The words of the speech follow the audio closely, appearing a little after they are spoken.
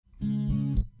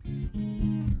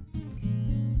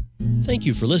Thank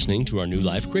you for listening to our New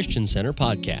Life Christian Center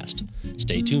podcast.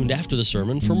 Stay tuned after the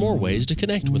sermon for more ways to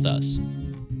connect with us.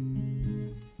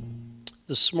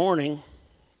 This morning,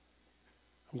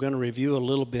 I'm going to review a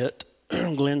little bit.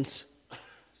 Glenn's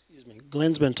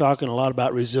been talking a lot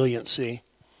about resiliency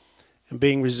and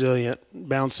being resilient,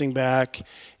 bouncing back,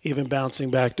 even bouncing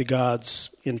back to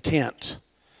God's intent.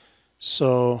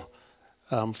 So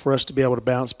for us to be able to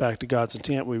bounce back to God's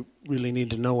intent, we really need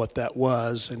to know what that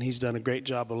was, and he's done a great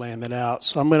job of laying that out.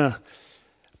 So I'm going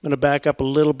to back up a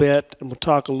little bit, and we'll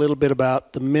talk a little bit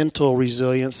about the mental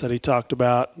resilience that he talked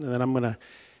about, and then I'm going to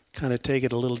kind of take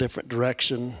it a little different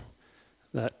direction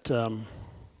that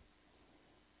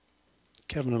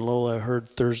Kevin and Lola heard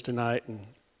Thursday night, and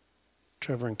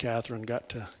Trevor and Catherine got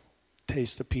to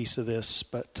taste a piece of this.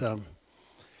 But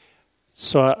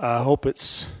so I hope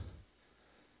it's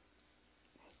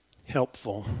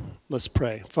helpful. Let's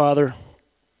pray. Father,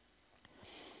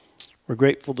 we're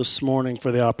grateful this morning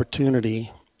for the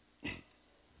opportunity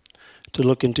to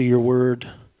look into your word,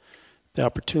 the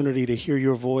opportunity to hear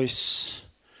your voice,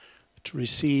 to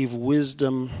receive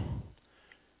wisdom,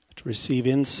 to receive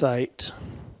insight.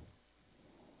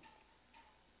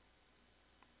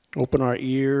 Open our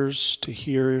ears to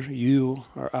hear you,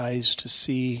 our eyes to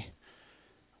see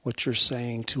what you're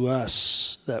saying to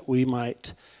us, that we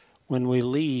might, when we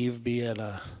leave, be at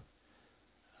a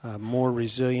more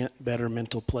resilient, better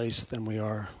mental place than we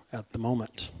are at the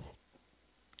moment.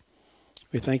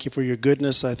 We thank you for your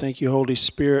goodness. I thank you, Holy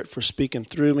Spirit, for speaking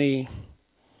through me,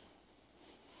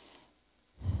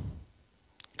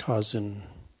 causing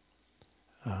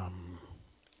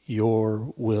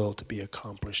your will to be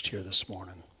accomplished here this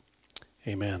morning.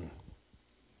 Amen.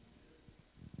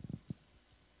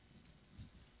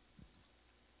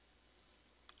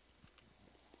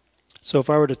 So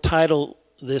if I were to title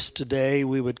this today,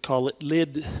 we would call it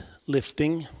lid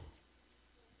lifting.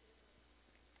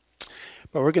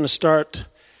 But we're going to start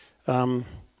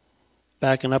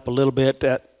backing up a little bit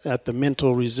at the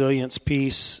mental resilience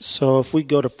piece. So if we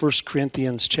go to 1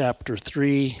 Corinthians chapter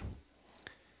 3,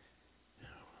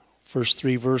 first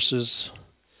 3 verses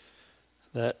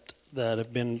that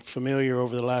have been familiar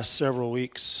over the last several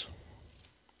weeks.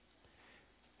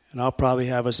 And I'll probably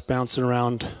have us bouncing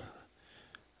around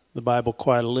the Bible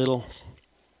quite a little,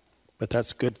 but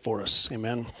that's good for us.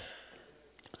 Amen.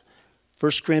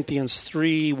 1 Corinthians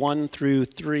 3, 1 through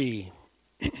 3.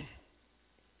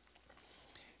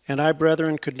 And I,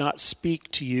 brethren, could not speak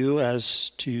to you as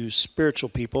to spiritual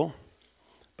people,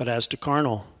 but as to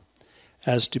carnal,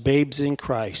 as to babes in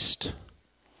Christ.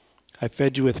 I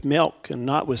fed you with milk and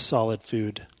not with solid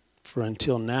food, for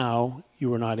until now you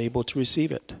were not able to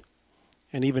receive it.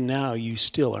 And even now you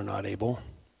still are not able.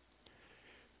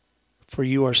 For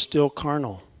you are still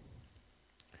carnal.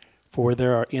 For where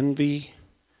there are envy,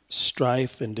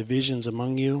 strife, and divisions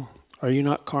among you, are you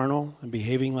not carnal and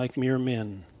behaving like mere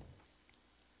men?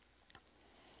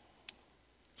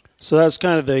 So that's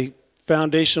kind of the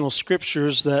foundational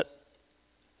scriptures that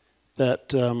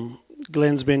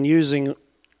Glenn's been using.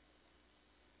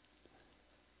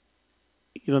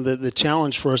 You know, the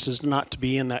challenge for us is not to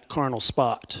be in that carnal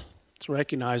spot. To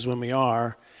recognize when we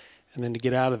are, and then to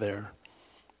get out of there.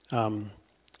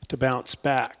 To bounce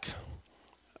back.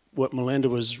 What Melinda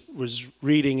was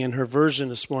reading in her version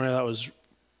this morning, that was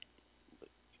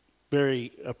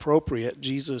very appropriate.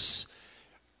 Jesus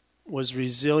was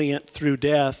resilient through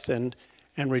death and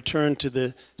returned to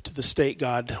the state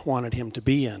God wanted him to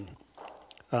be in.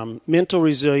 Mental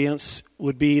resilience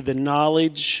would be the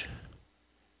knowledge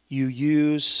you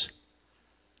use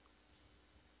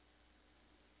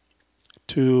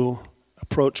to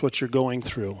approach what you're going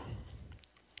through.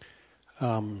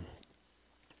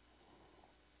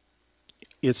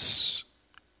 It's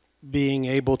being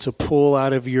able to pull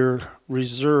out of your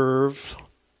reserve,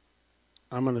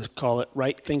 I'm going to call it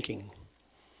right thinking.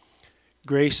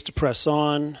 Grace to press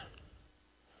on,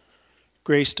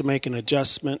 grace to make an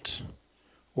adjustment,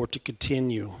 or to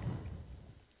continue.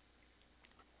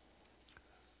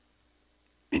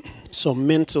 So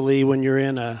mentally, when you're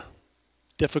in a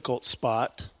difficult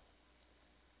spot,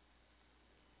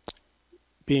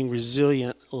 being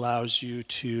resilient allows you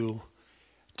to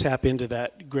tap into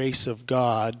that grace of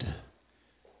God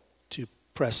to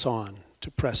press on,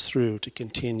 to press through, to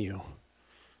continue.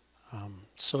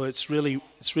 So it's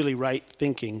really right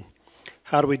thinking.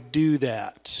 How do we do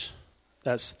that?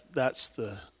 That's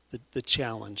the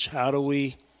challenge. How do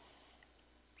we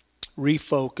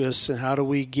refocus, and how do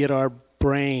we get our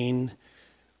brain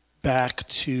back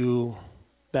to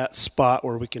that spot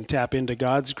where we can tap into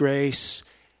God's grace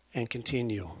and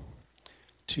continue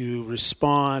to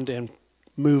respond and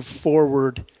move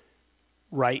forward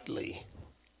rightly,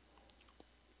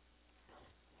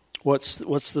 What's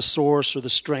the source or the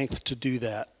strength to do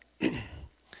that? And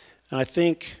I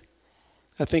think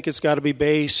it's got to be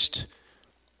based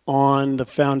on the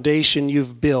foundation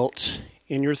you've built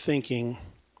in your thinking,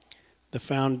 the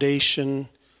foundation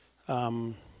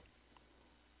of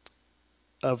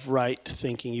right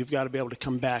thinking. You've got to be able to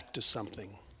come back to something.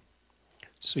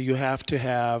 So you have to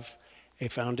have a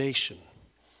foundation.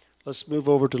 Let's move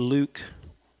over to Luke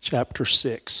chapter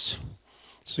 6.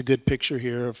 It's a good picture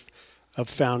here of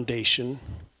foundation.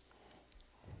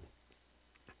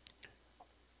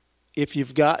 If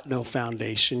you've got no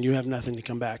foundation, you have nothing to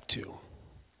come back to.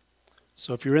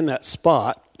 So if you're in that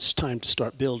spot, it's time to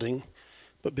start building,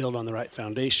 but build on the right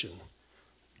foundation.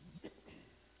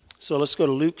 So let's go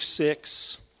to Luke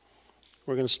 6.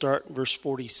 We're going to start in verse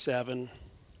 47.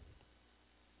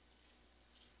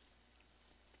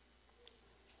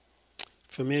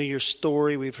 Familiar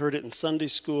story. We've heard it in Sunday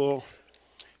school.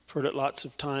 We've heard it lots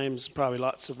of times, probably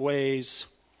lots of ways.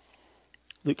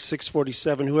 Luke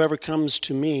 6:47, whoever comes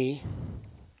to me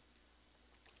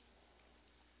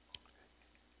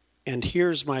and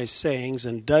hears my sayings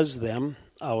and does them,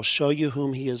 I will show you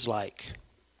whom he is like.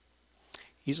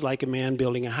 He's like a man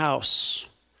building a house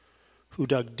who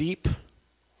dug deep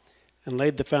and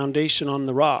laid the foundation on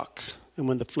the rock. And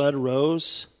when the flood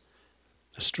rose,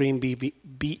 the stream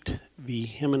beat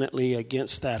vehemently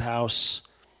against that house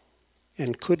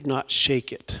and could not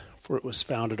shake it, for it was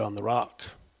founded on the rock.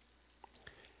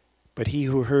 But he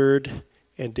who heard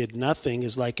and did nothing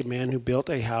is like a man who built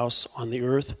a house on the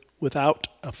earth without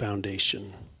a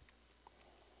foundation,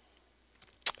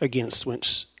 against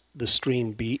which the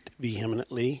stream beat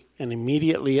vehemently, and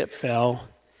immediately it fell,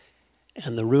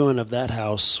 and the ruin of that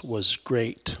house was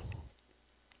great.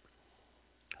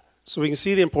 So we can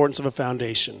see the importance of a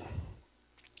foundation.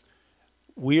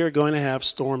 We are going to have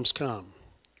storms come.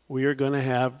 We are going to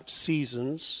have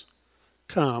seasons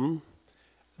come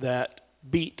that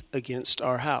beat against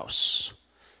our house,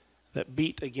 that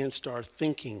beat against our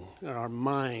thinking, our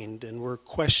mind, and we're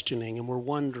questioning and we're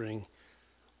wondering,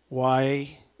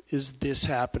 why is this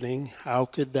happening? How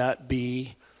could that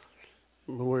be?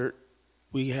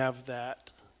 We have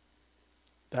that.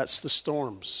 That's the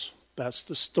storms. That's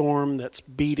the storm that's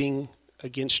beating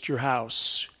against your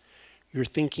house, your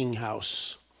thinking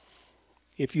house.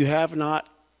 If you have not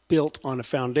built on a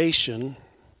foundation,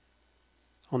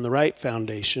 on the right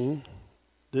foundation,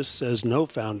 this says no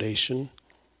foundation,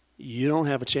 you don't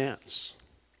have a chance.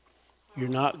 You're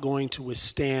not going to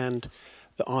withstand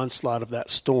the onslaught of that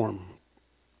storm.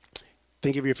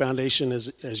 Think of your foundation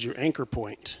as your anchor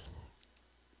point,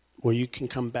 where you can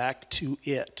come back to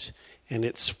it, and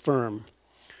it's firm.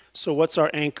 So what's our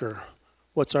anchor?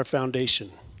 What's our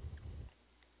foundation?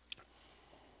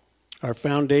 Our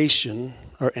foundation,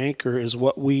 our anchor, is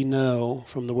what we know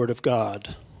from the Word of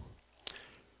God,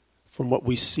 from what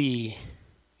we see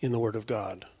in the Word of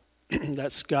God.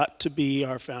 That's got to be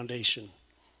our foundation.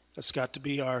 That's got to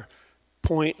be our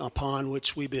point upon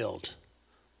which we build.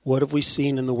 What have we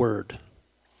seen in the Word?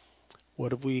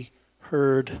 What have we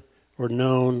heard or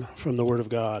known from the Word of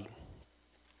God?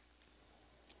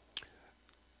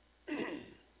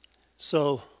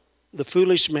 So the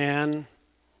foolish man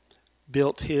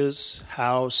built his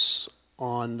house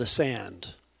on the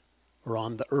sand or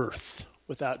on the earth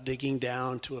without digging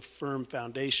down to a firm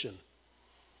foundation.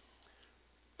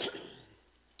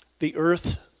 If the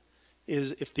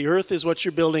earth is what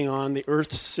you're building on, the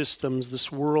earth systems,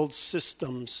 this world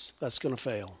systems, that's going to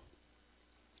fail.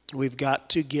 We've got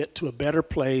to get to a better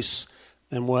place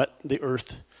than what the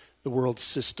world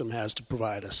system has to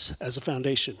provide us as a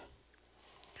foundation.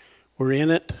 We're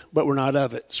in it, but we're not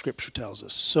of it, Scripture tells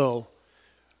us. So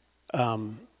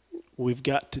we've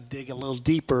got to dig a little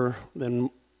deeper than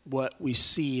what we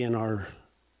see in our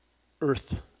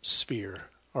earth sphere,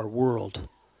 our world.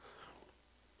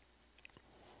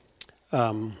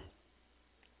 Thank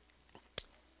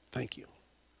you.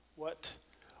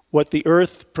 What the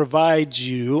earth provides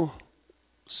you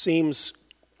seems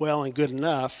well and good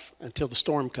enough until the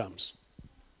storm comes.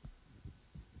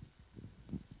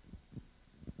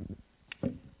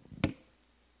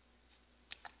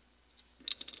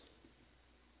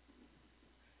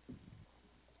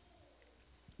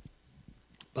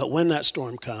 But when that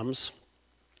storm comes,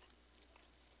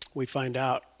 we find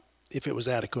out if it was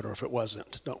adequate or if it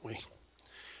wasn't, don't we?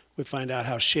 We find out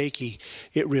how shaky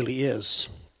it really is.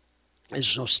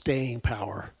 There's no staying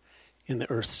power in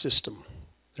the earth system.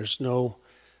 There's no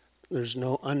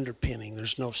underpinning.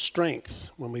 There's no strength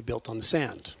when we built on the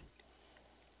sand.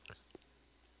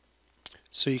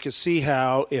 So you can see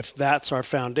how if that's our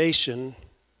foundation,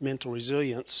 mental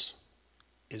resilience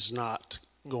is not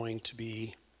going to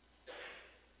be,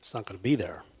 it's not going to be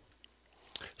there.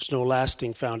 There's no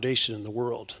lasting foundation in the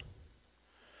world.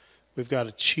 We've got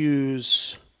to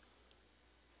choose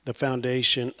the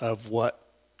foundation of what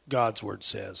God's word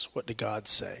says. What did God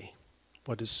say?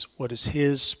 What is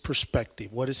his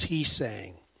perspective? What is he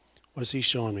saying? What is he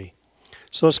showing me?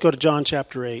 So let's go to John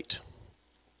chapter 8.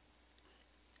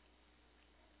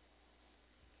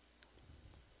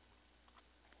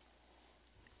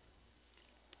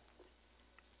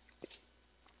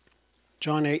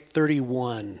 John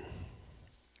 8:31.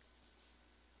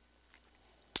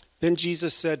 Then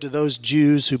Jesus said to those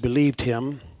Jews who believed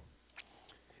him,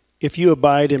 "If you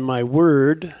abide in my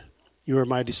word, you are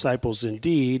my disciples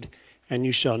indeed, and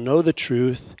you shall know the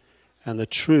truth, and the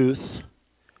truth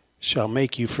shall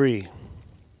make you free."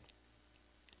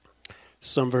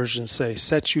 Some versions say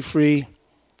set you free.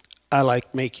 I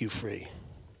like make you free.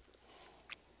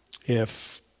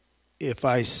 If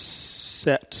I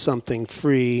set something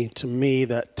free, to me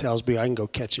that tells me I can go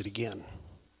catch it again.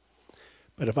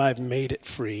 But if I've made it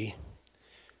free,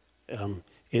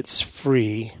 it's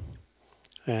free.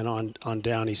 And on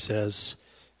down he says,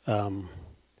 in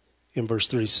verse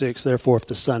 36, therefore if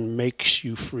the Son makes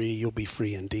you free, you'll be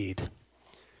free indeed.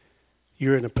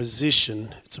 You're in a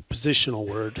position, it's a positional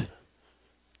word,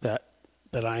 that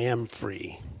I am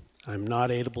free. I'm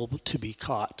not able to be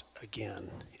caught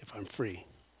again if I'm free.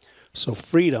 So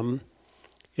freedom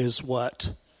is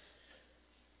what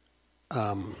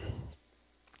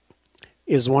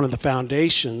is one of the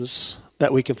foundations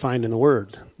that we can find in the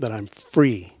Word, that I'm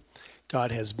free.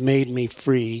 God has made me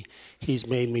free. He's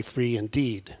made me free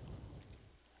indeed.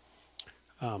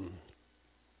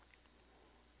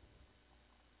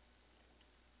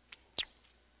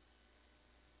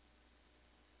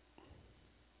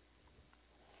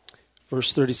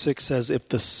 Verse 36 says, if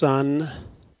the Son,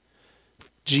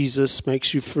 Jesus,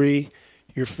 makes you free,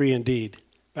 you're free indeed.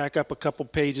 Back up a couple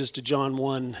pages to John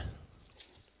 1.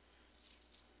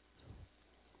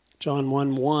 John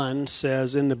 1:1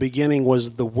 says, in the beginning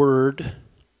was the Word.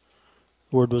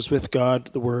 The Word was with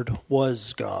God. The Word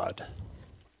was God.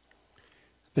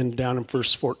 Then down in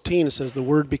verse 14 it says, the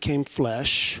Word became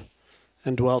flesh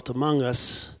and dwelt among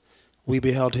us. We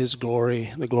beheld his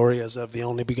glory, the glory as of the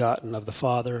only begotten of the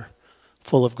Father,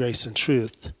 full of grace and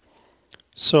truth.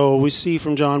 So we see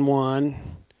from John 1,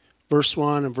 verse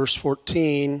 1 and verse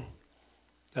 14,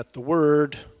 that the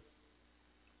Word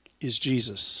is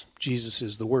Jesus. Jesus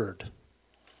is the Word.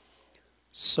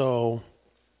 So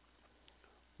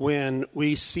when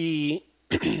we see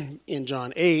in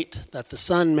John 8 that the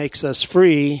Son makes us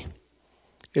free,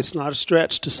 it's not a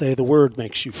stretch to say the Word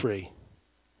makes you free.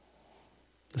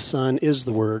 The Son is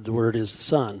the Word is the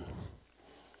Son.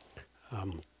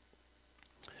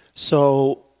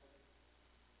 So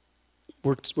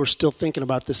we're still thinking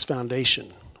about this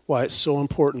foundation, why it's so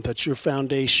important that your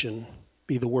foundation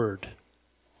be the Word,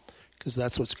 because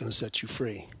that's what's going to set you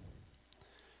free.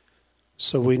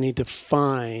 So we need to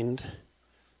find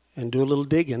and do a little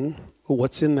digging.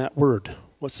 What's in that Word?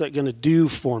 What's that going to do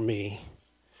for me?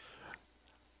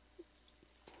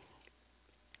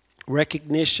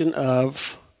 Recognition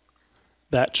of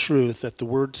that truth, that the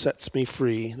Word sets me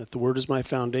free, that the Word is my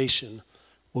foundation,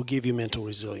 will give you mental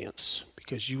resilience,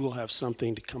 because you will have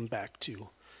something to come back to,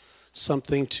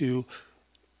 something to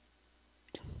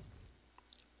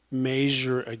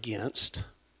measure against.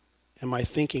 Am I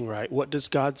thinking right? What does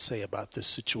God say about this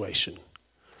situation?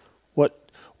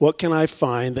 What can I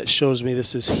find that shows me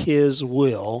this is his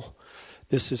will,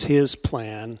 this is his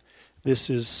plan, this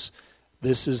is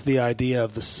the idea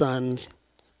of the Son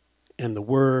and the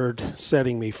Word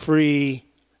setting me free,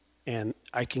 and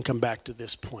I can come back to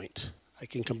this point. I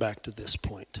can come back to this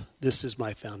point. This is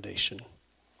my foundation.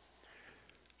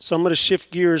 So I'm going to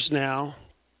shift gears now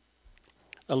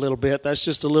a little bit. That's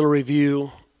just a little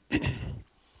review.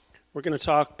 We're going to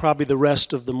talk probably the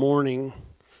rest of the morning.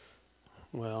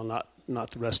 Well,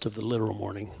 not the rest of the literal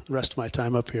morning, the rest of my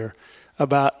time up here,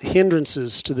 about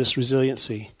hindrances to this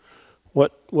resiliency.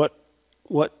 What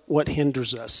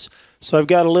hinders us? So I've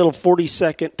got a little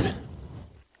 40-second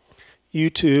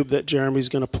YouTube that Jeremy's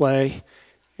going to play,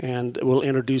 and we'll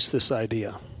introduce this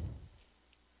idea.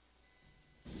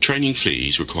 Training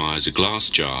fleas requires a glass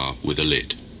jar with a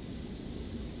lid.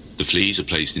 The fleas are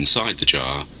placed inside the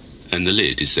jar, and the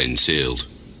lid is then sealed.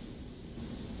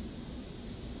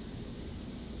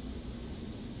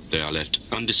 They are left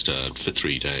undisturbed for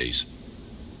 3 days.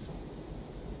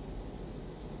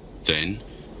 Then,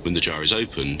 when the jar is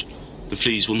opened, the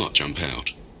fleas will not jump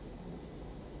out.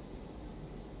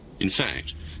 In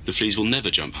fact, the fleas will never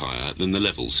jump higher than the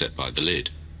level set by the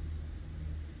lid.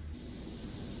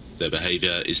 Their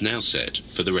behaviour is now set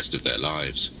for the rest of their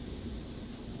lives.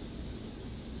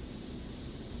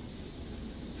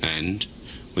 And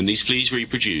when these fleas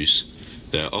reproduce,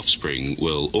 their offspring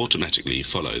will automatically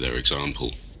follow their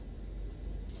example.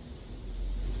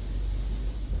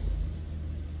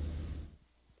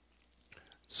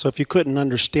 So if you couldn't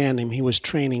understand him, he was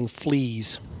training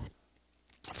fleas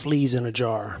in a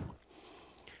jar.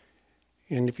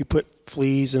 And if you put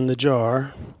fleas in the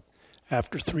jar,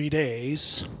 after 3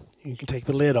 days, you can take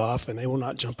the lid off and they will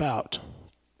not jump out.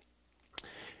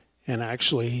 And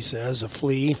actually, he says, a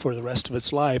flea for the rest of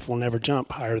its life will never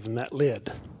jump higher than that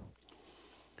lid.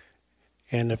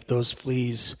 And if those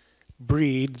fleas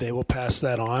breed, they will pass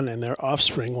that on, and their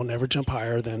offspring will never jump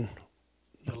higher than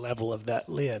the level of that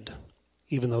lid,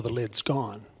 even though the lid's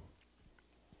gone.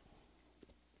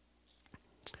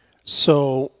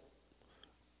 So,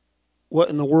 what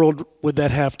in the world would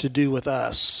that have to do with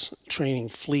us training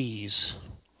fleas?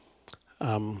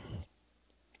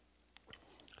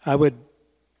 I would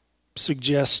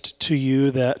suggest to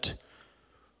you that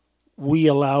we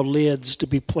allow lids to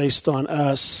be placed on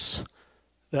us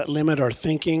that limit our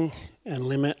thinking and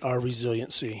limit our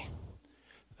resiliency,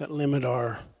 that limit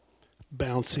our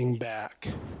bouncing back.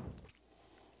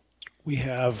 We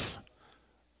have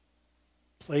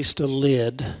placed a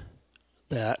lid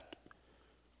that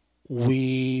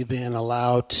we then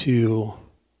allow to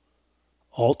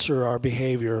alter our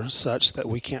behavior such that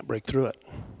we can't break through it.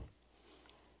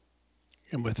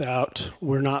 And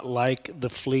we're not like the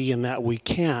flea in that we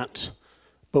can't,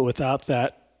 but without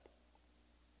that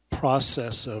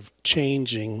process of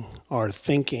changing our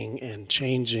thinking and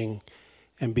changing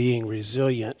and being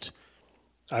resilient,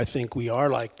 I think we are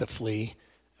like the flea,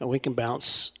 and we can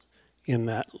bounce in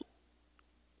that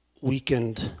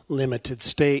weakened, limited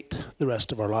state the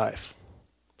rest of our life.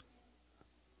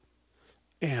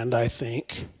 And I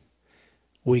think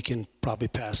we can probably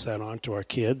pass that on to our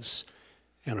kids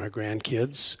and our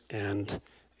grandkids and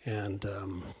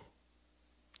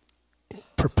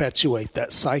perpetuate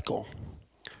that cycle.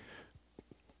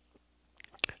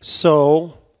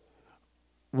 So,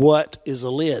 what is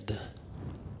a lid?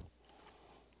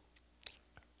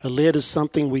 A lid is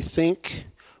something we think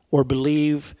or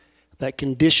believe that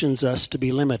conditions us to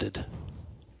be limited.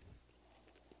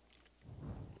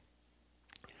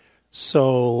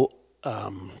 So,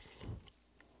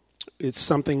 it's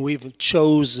something we've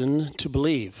chosen to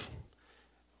believe.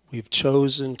 We've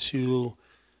chosen to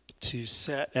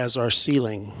set as our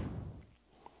ceiling.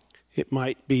 It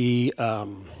might be,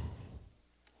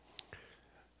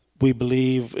 we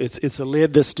believe it's a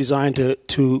lid that's designed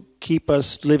to keep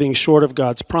us living short of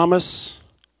God's promise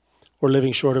or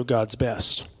living short of God's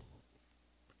best.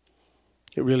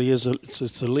 It really is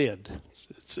it's a lid.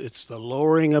 It's the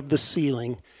lowering of the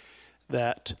ceiling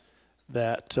that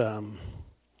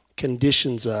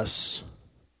conditions us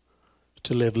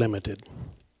to live limited.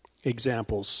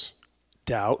 Examples: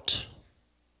 doubt,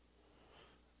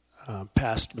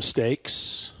 past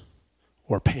mistakes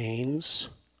or pains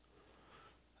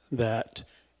that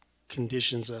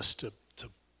conditions us to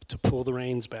pull the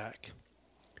reins back.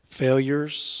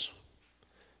 Failures,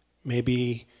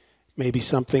 maybe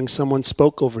someone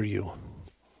spoke over you.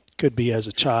 Could be as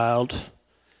a child,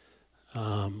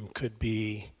 could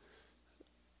be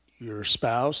your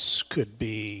spouse, could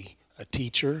be a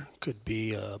teacher, could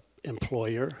be an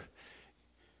employer.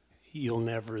 You'll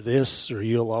never this or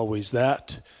you'll always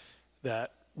that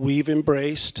we've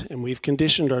embraced and we've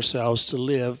conditioned ourselves to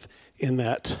live in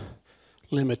that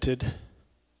limited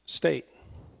state.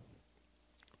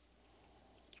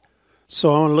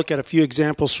 So I want to look at a few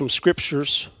examples from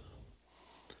scriptures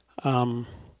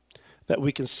that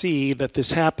we can see that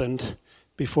this happened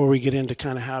before we get into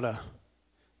kind of how to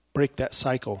break that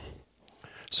cycle.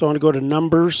 So I want to go to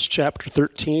Numbers chapter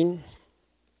 13.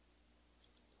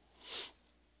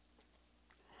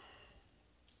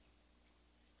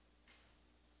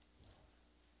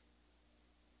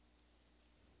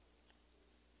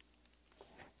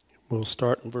 We'll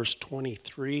start in verse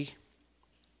 23.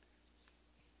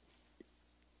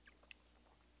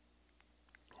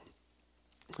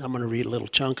 I'm going to read a little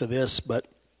chunk of this, but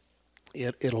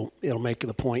it'll make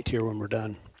the point here when we're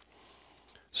done.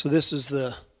 So this is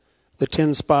the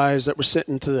 10 spies that were sent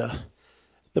into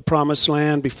the promised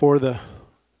land before they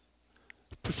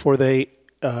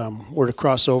were to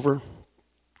cross over.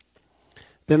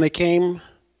 Then they came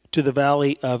to the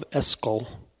valley of Eshcol,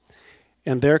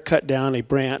 and there cut down a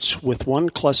branch with one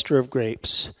cluster of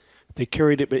grapes. They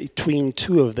carried it between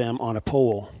two of them on a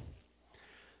pole.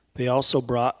 They also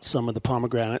brought some of the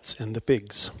pomegranates and the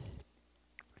figs.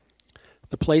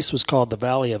 The place was called the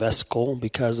Valley of Eshcol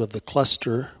because of the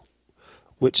cluster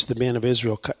which the men of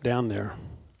Israel cut down there.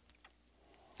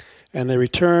 And they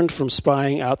returned from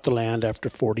spying out the land after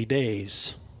 40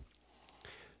 days.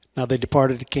 Now they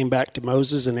departed and came back to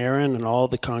Moses and Aaron and all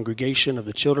the congregation of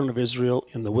the children of Israel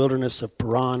in the wilderness of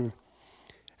Paran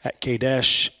at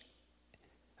Kadesh.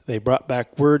 They brought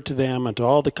back word to them and to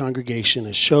all the congregation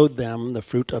and showed them the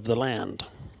fruit of the land.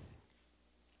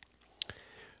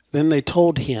 Then they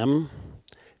told him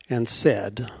and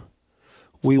said,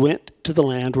 "We went to the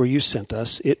land where you sent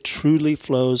us. It truly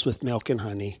flows with milk and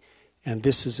honey, and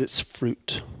this is its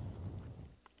fruit."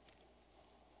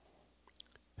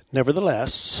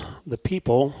 Nevertheless, the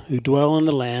people who dwell in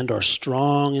the land are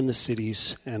strong in the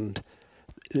cities and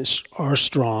are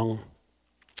strong.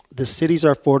 The cities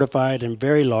are fortified and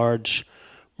very large.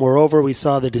 Moreover, we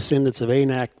saw the descendants of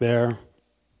Anak there.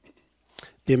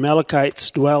 The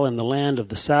Amalekites dwell in the land of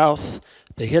the south.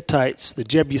 The Hittites, the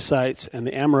Jebusites, and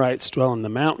the Amorites dwell in the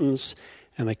mountains.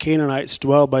 And the Canaanites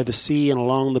dwell by the sea and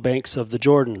along the banks of the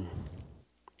Jordan.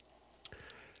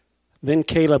 Then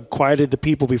Caleb quieted the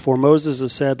people before Moses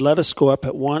and said, "Let us go up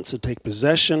at once and take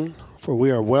possession, for we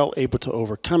are well able to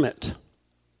overcome it."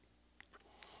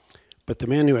 But the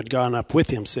men who had gone up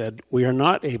with him said, "We are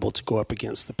not able to go up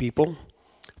against the people,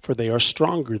 for they are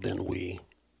stronger than we."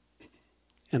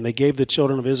 And they gave the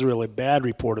children of Israel a bad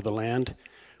report of the land,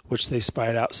 which they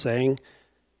spied out, saying,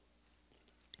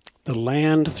 "The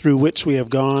land through which we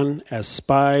have gone as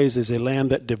spies is a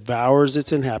land that devours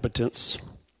its inhabitants.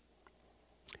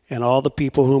 And all the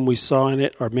people whom we saw in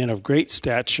it are men of great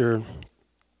stature.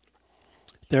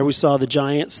 There we saw the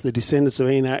giants, the descendants of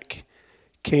Anak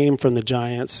came from the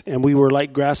giants, and we were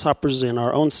like grasshoppers in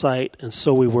our own sight, and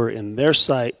so we were in their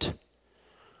sight."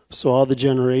 So all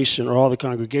the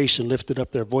congregation lifted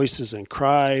up their voices and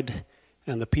cried,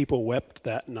 and the people wept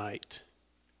that night.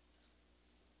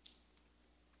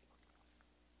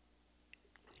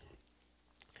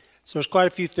 So there's quite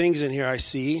a few things in here I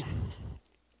see.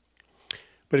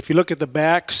 But if you look at the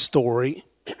back story,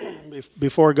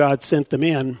 before God sent them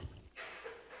in,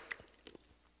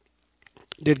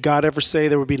 did God ever say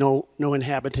there would be no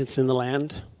inhabitants in the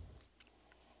land?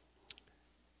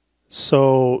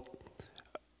 So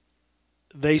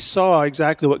they saw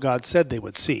exactly what God said they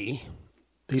would see.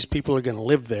 These people are going to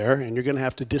live there, and you're going to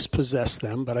have to dispossess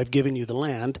them, but I've given you the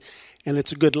land, and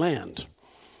it's a good land.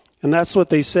 And that's what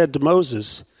they said to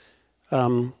Moses.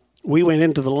 We went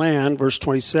into the land, verse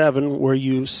 27, where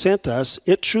you sent us.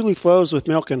 It truly flows with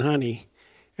milk and honey,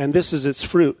 and this is its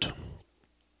fruit.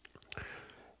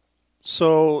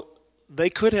 So they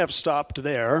could have stopped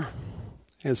there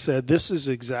and said, "This is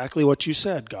exactly what you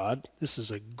said, God. This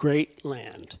is a great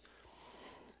land."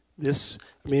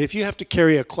 If you have to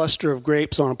carry a cluster of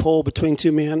grapes on a pole between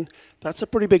two men, that's a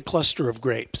pretty big cluster of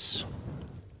grapes.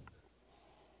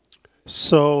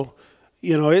 So,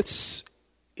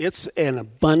 it's an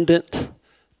abundant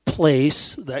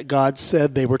place that God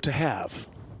said they were to have.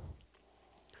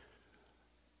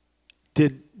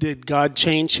 Did God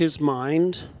change his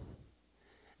mind?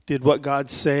 Did what God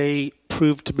say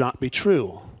prove to not be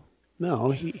true?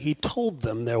 No, he told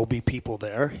them there will be people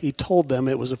there. He told them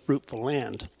it was a fruitful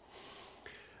land.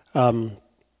 But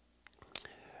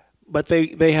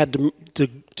they had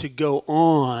to go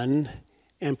on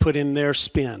and put in their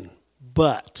spin.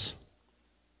 But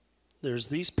there's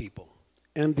these people,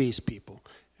 and these people,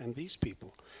 and these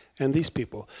people, and these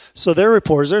people. So their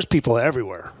report is there's people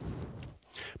everywhere.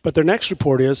 But their next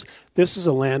report is, this is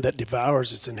a land that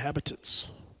devours its inhabitants.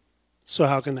 So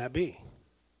how can that be?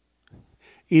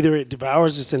 Either it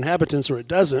devours its inhabitants or it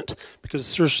doesn't, because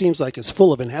it sure seems like it's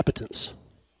full of inhabitants.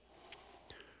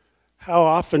 How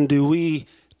often do we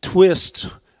twist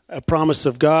a promise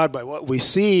of God by what we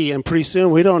see, and pretty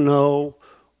soon we don't know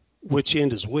which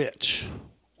end is which,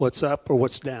 what's up or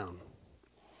what's down,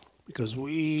 because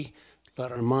we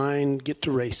let our mind get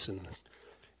to racing.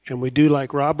 And we do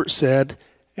like Robert said,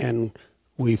 and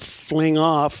we fling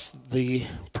off the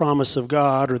promise of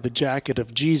God or the jacket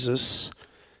of Jesus,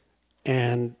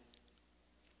 and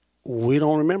we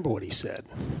don't remember what he said.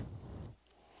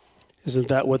 Isn't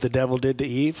that what the devil did to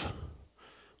Eve?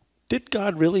 Did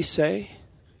God really say?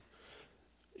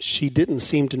 She didn't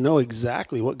seem to know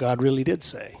exactly what God really did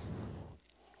say.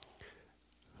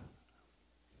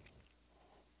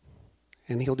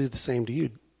 And he'll do the same to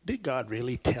you. Did God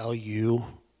really tell you?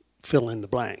 Fill in the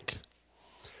blank.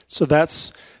 So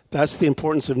that's the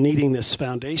importance of needing this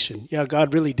foundation. Yeah,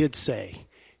 God really did say,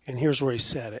 and here's where he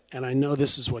said it, and I know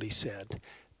this is what he said.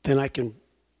 Then I can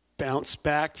bounce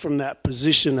back from that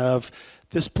position of,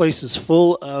 this place is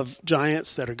full of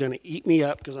giants that are going to eat me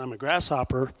up because I'm a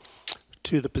grasshopper,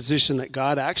 to the position that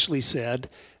God actually said,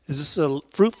 is this a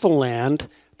fruitful land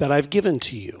that I've given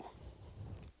to you?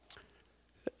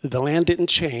 The land didn't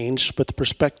change, but the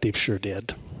perspective sure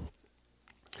did.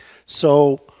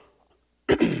 So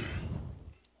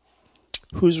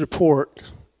whose report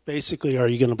basically are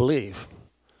you going to believe?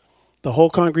 The whole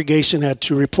congregation had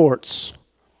two reports.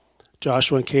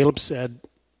 Joshua and Caleb said,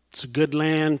 it's a good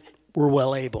land, we're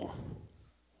well able.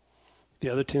 The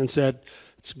other 10 said,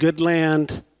 it's a good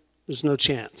land, there's no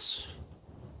chance.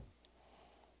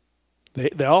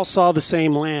 They all saw the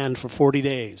same land for 40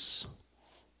 days.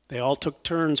 They all took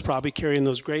turns probably carrying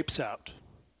those grapes out.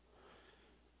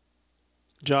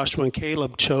 Joshua and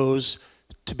Caleb chose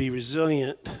to be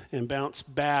resilient and bounce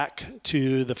back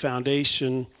to the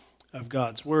foundation of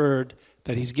God's word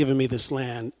that he's given me this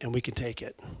land and we can take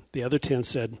it. The other 10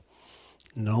 said,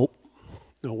 nope,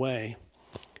 no way.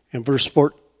 In verse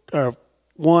 1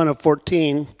 of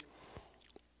 14,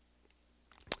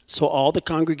 so all the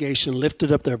congregation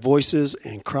lifted up their voices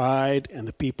and cried, and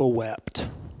the people wept.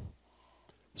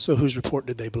 So whose report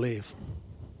did they believe?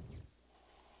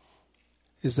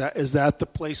 Is that the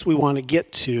place we want to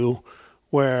get to,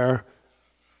 where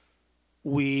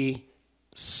we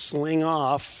sling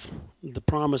off the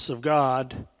promise of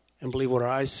God and believe what our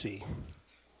eyes see?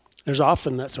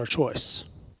 That's our choice.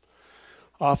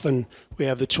 Often we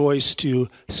have the choice to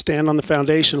stand on the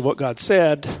foundation of what God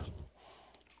said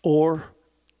or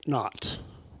not.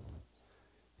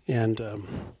 And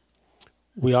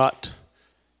we ought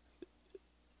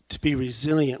to be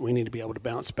resilient. We need to be able to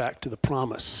bounce back to the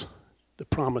promise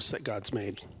that God's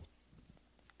made.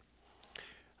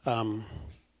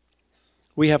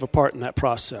 We have a part in that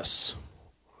process.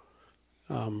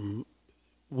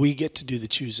 We get to do the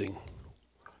choosing.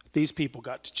 These people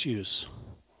got to choose.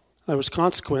 There was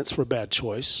consequence for a bad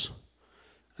choice.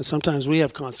 And sometimes we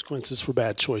have consequences for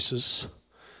bad choices.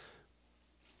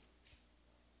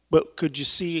 But could you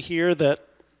see here that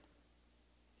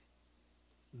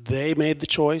they made the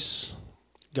choice?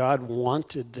 God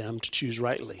wanted them to choose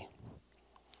rightly.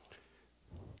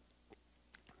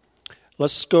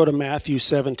 Let's go to Matthew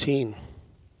 17.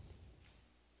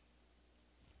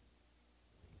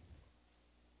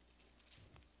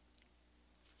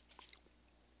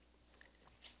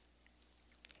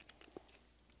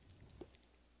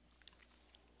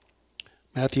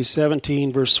 Matthew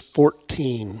 17, verse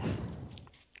 14.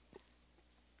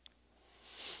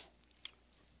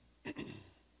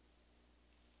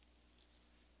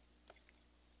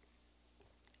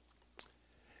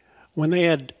 When they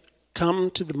had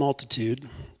come to the multitude,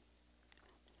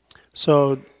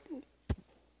 so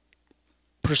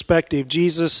perspective,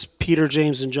 Jesus, Peter,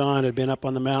 James, and John had been up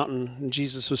on the mountain, and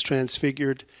Jesus was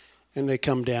transfigured, and they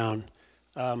come down.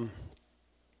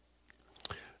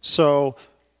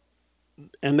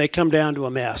 And they come down to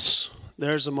a mess.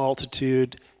 There's a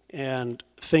multitude, and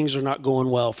things are not going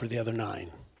well for the other 9.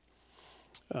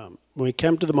 When we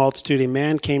came to the multitude, a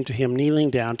man came to him, kneeling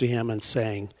down to him and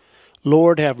saying,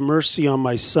 Lord, have mercy on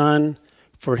my son,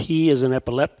 for he is an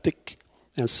epileptic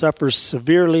and suffers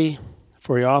severely,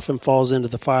 for he often falls into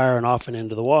the fire and often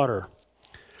into the water.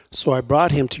 So I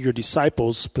brought him to your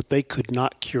disciples, but they could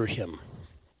not cure him.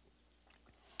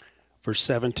 Verse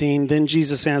 17, then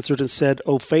Jesus answered and said,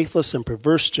 O faithless and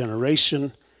perverse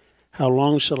generation, how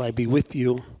long shall I be with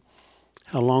you?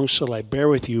 How long shall I bear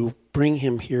with you? Bring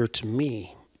him here to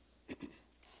me.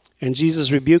 And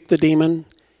Jesus rebuked the demon,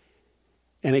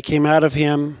 and it came out of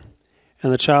him,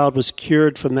 and the child was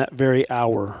cured from that very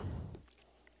hour.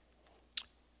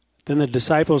 Then the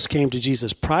disciples came to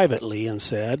Jesus privately and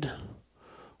said,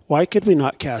 why could we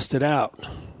not cast it out?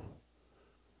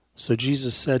 So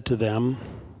Jesus said to them,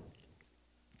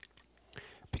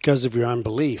 because of your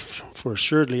unbelief. For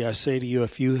assuredly I say to you,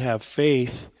 if you have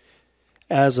faith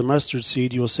as a mustard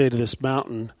seed, you will say to this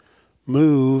mountain,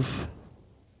 move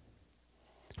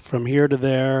from here to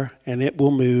there, and it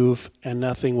will move, and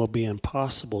nothing will be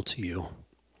impossible to you.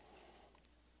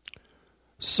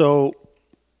 So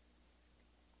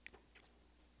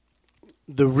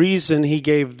the reason he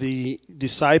gave the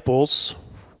disciples,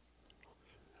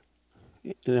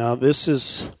 this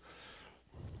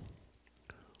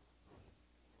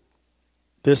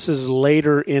is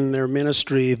later in their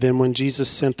ministry than when Jesus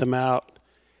sent them out.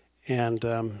 And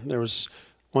there was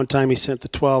one time he sent the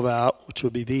 12 out, which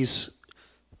would be this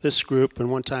group,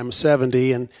 and one time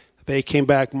 70, and they came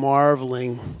back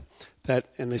marveling that,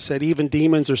 and they said, even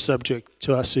demons are subject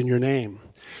to us in your name.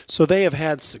 So they have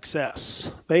had success.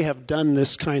 They have done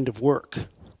this kind of work.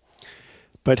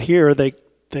 But here they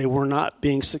were not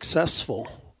being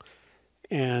successful.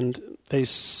 And you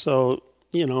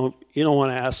don't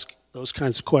want to ask those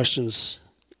kinds of questions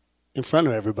in front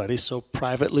of everybody. So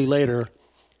privately later,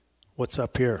 what's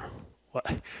up here?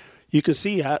 You can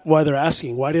see why they're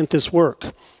asking, why didn't this work?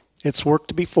 It's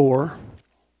worked before,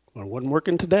 but it wasn't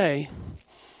working today.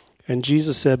 And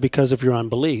Jesus said, because of your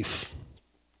unbelief.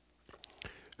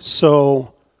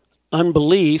 So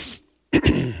unbelief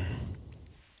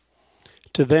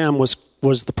to them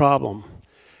was the problem.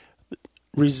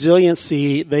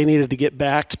 Resiliency, they needed to get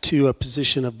back to a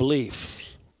position of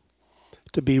belief.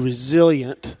 To be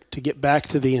resilient, to get back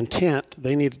to the intent,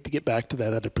 they needed to get back to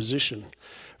that other position.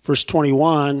 Verse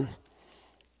 21,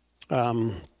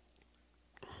 I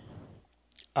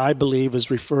believe, is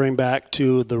referring back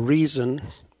to the reason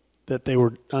that they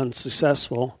were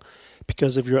unsuccessful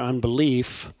because of your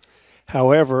unbelief.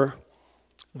 However,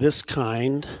 this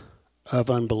kind of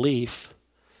unbelief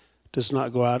does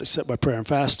not go out except by prayer and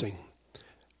fasting.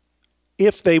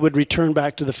 If they would return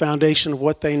back to the foundation of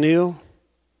what they knew,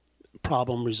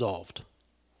 problem resolved.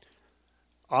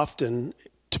 Often,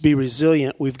 to be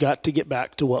resilient, we've got to get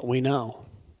back to what we know.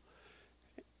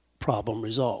 Problem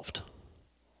resolved.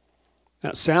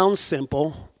 That sounds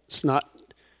simple. It's not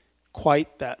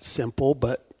quite that simple,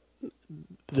 but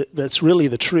that's really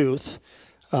the truth.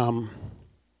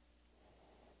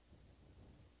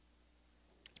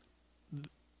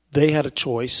 They had a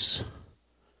choice.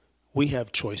 We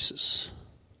have choices.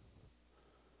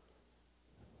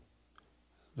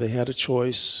 They had a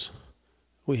choice.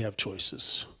 We have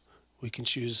choices. We can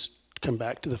choose to come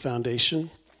back to the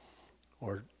foundation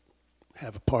or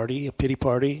have a party, a pity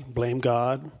party, blame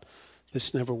God.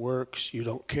 This never works. You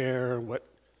don't care.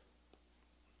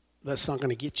 That's not going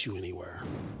to get you anywhere.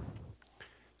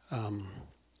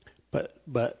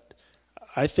 But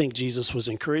I think Jesus was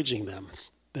encouraging them.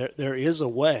 There is a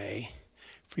way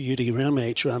for you to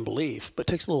eliminate your unbelief, but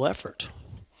it takes a little effort.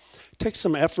 It takes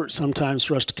some effort sometimes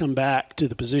for us to come back to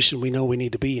the position we know we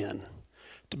need to be in,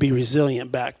 to be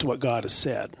resilient back to what God has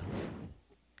said.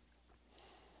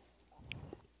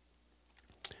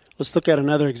 Let's look at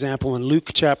another example in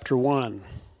Luke chapter 1.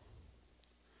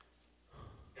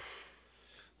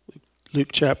 Luke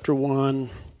chapter 1,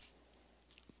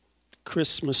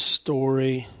 Christmas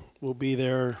story. We'll be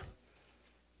there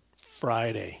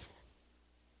Friday,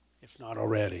 if not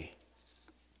already.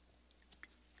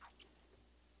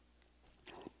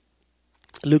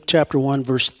 Luke chapter 1,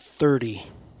 verse 30.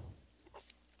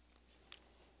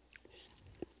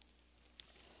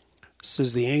 This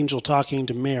is the angel talking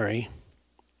to Mary.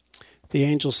 The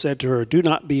angel said to her, "Do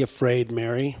not be afraid,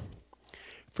 Mary,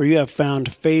 for you have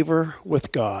found favor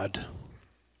with God.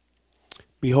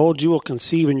 Behold, you will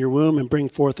conceive in your womb and bring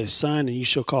forth a son, and you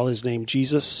shall call his name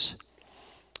Jesus.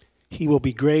 He will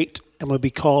be great and will be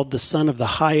called the Son of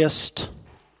the Highest.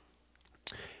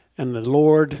 And the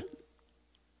Lord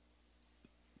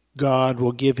God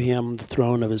will give him the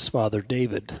throne of his father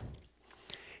David.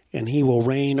 And he will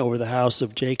reign over the house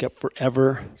of Jacob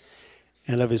forever,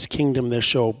 and of his kingdom there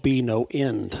shall be no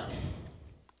end."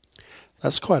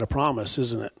 That's quite a promise,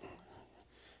 isn't it?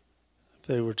 If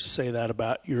they were to say that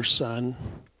about your son.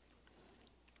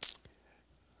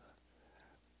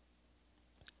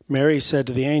 Mary said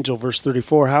to the angel, verse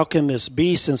 34, "How can this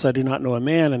be, since I do not know a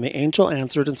man?" And the angel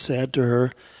answered and said to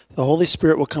her, "The Holy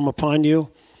Spirit will come upon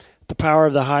you. The power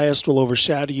of the highest will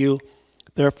overshadow you.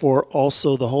 Therefore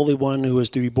also the Holy One who is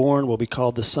to be born will be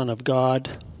called the Son of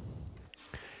God.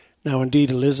 Now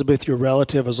indeed Elizabeth, your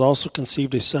relative, has also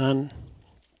conceived a son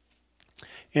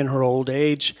in her old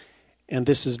age, and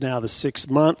this is now the 6th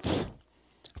month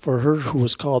for her who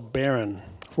was called barren.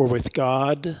 For with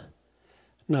God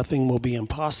nothing will be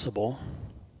impossible."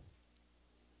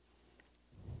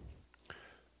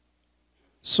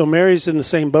 So Mary's in the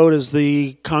same boat as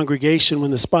the congregation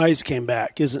when the spies came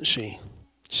back, isn't she?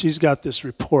 She's got this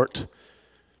report.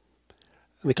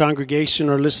 And the congregation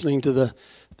are listening to the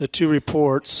two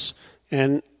reports,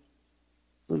 and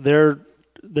they're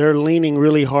leaning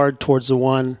really hard towards the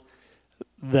one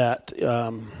that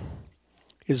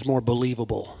is more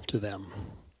believable to them.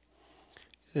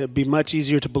 It'd be much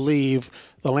easier to believe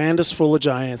the land is full of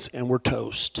giants and we're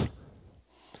toast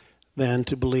than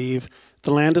to believe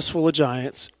the land is full of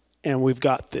giants and we've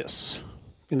got this.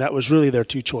 And that was really their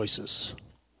two choices.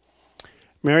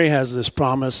 Mary has this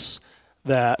promise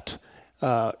that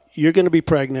you're going to be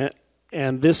pregnant,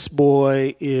 and this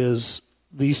boy is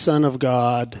the Son of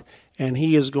God, and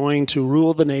he is going to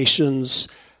rule the nations,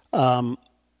 and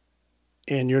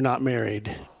you're not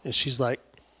married. And she's like,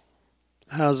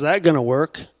 "How's that going to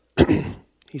work?"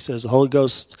 He says, "The Holy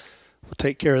Ghost will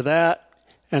take care of that."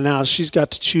 And now she's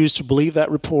got to choose to believe that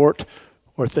report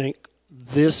or think,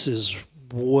 this is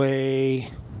way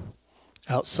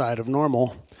outside of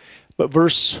normal. But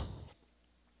verse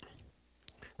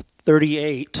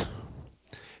 38,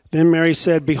 "Then Mary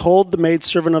said, Behold the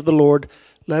maidservant of the Lord,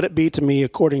 let it be to me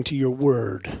according to your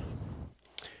word.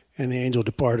 And the angel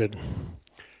departed."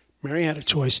 Mary had a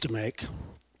choice to make,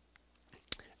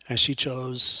 and she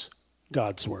chose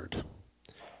God's word.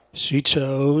 She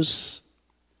chose,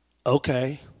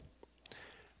 okay,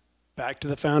 back to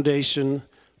the foundation,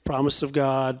 promise of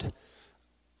God.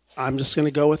 I'm just going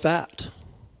to go with that.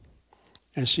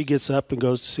 And she gets up and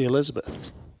goes to see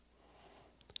Elizabeth.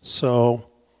 So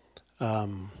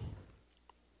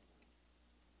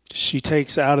she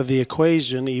takes out of the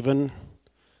equation even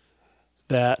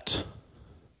that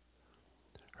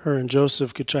her and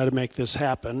Joseph could try to make this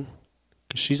happen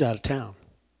because she's out of town.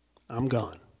 I'm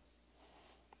gone.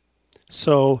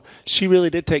 So she really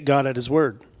did take God at his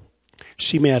word.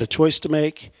 She may have a choice to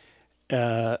make,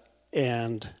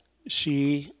 and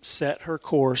she set her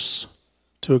course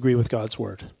to agree with God's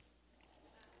word.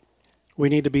 We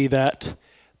need to be that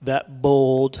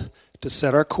bold to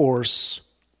set our course,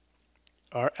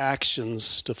 our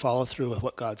actions to follow through with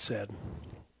what God said.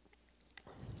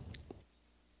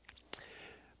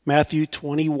 Matthew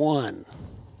 21.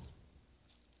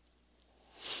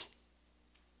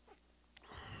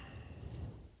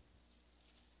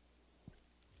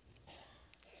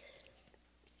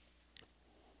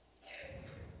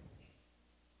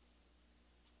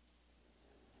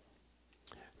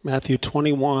 Matthew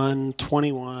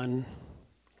 21:21.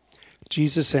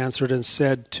 Jesus answered and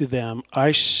said to them,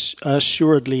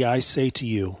 Assuredly I say to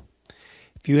you,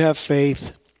 if you have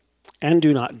faith and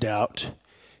do not doubt,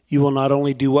 you will not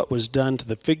only do what was done to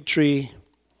the fig tree,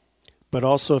 but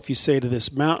also if you say to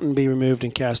this mountain, be removed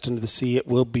and cast into the sea, it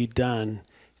will be done.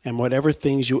 And whatever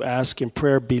things you ask in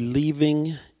prayer,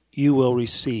 believing, you will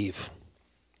receive.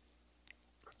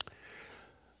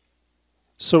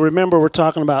 So remember, we're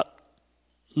talking about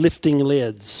lifting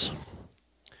lids.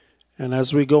 And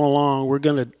as we go along, we're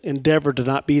going to endeavor to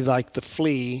not be like the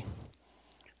flea,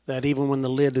 that even when the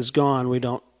lid is gone, we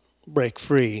don't break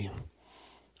free.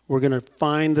 We're going to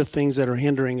find the things that are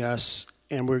hindering us,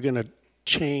 and we're going to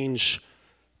change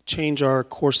our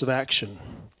course of action.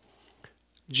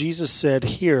 Jesus said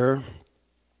here,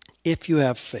 if you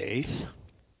have faith,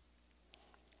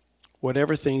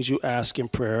 whatever things you ask in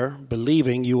prayer,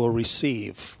 believing, you will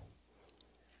receive.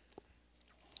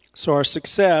 So our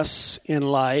success in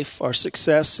life, our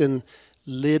success in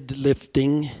lid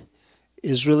lifting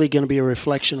is really going to be a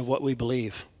reflection of what we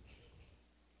believe.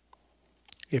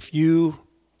 If you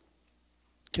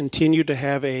continue to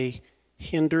have a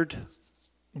hindered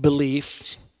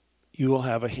belief, you will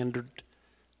have a hindered,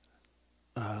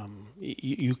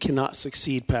 you cannot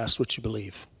succeed past what you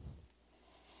believe.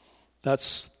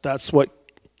 That's what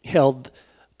held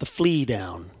the flea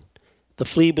down. The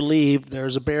flea believed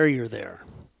there's a barrier there.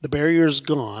 The barrier's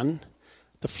gone.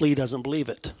 The flea doesn't believe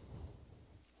it.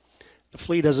 The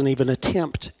flea doesn't even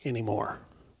attempt anymore.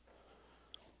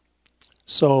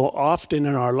 So often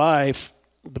in our life,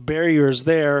 the barrier is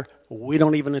there. We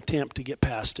don't even attempt to get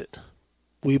past it.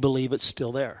 We believe it's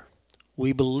still there.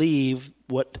 We believe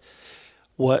what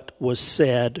was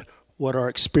said, what our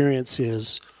experience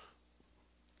is.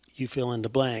 You fill in the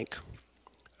blank.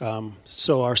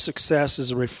 So our success is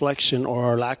a reflection, or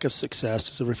our lack of success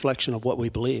is a reflection of what we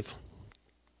believe.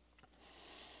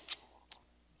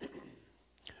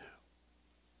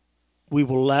 We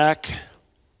will lack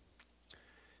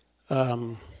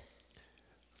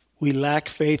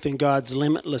faith in God's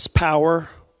limitless power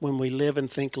when we live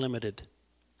and think limited.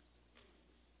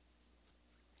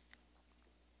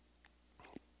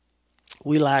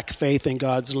 We lack faith in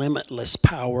God's limitless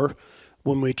power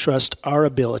when we trust our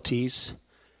abilities,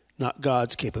 not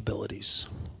God's capabilities.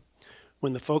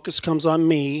 When the focus comes on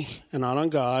me and not on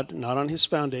God, not on his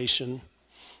foundation,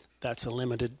 that's a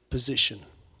limited position.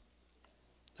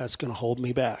 That's going to hold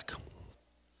me back.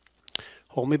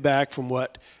 Hold me back from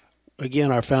what,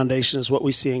 again, our foundation is what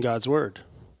we see in God's word.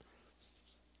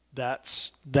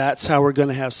 That's how we're going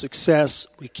to have success.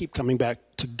 We keep coming back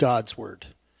to God's word,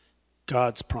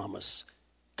 God's promise,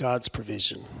 God's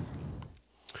provision.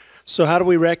 So how do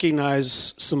we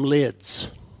recognize some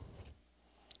lids?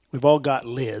 We've all got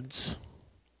lids.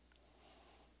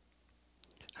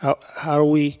 How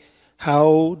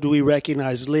do we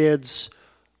recognize lids?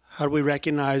 How do we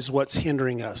recognize what's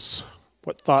hindering us?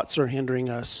 What thoughts are hindering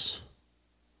us?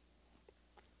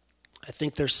 I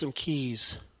think there's some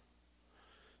keys.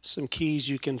 Some keys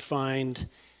you can find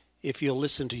if you'll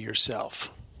listen to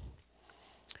yourself.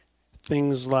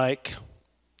 Things like,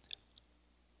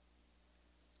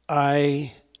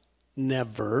 I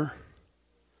never,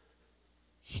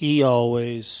 he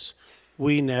always,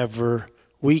 we never,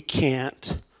 we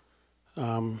can't,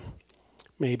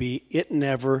 maybe it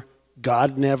never,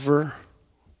 God never.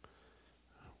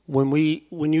 When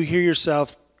you hear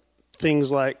yourself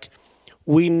things like,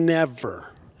 we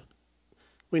never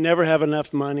have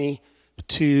enough money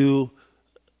to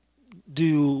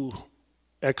do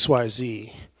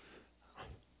XYZ.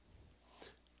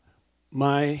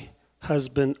 My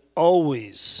husband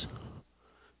always,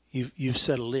 you've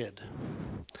said a lid.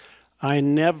 I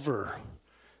never,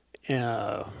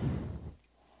 you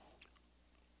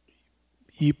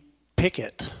pick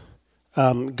it.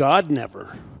 God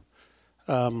never.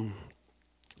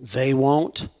 They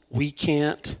won't. We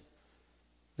can't.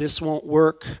 This won't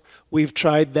work. We've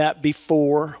tried that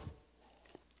before.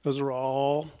 Those are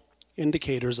all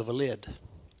indicators of a lid.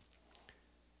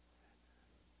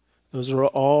 Those are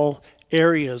all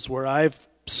areas where I've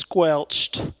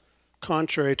squelched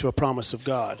contrary to a promise of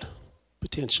God,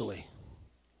 potentially.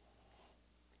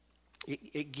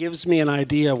 It gives me an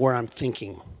idea of where I'm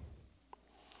thinking.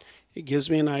 It gives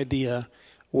me an idea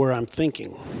where I'm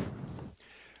thinking.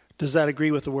 Does that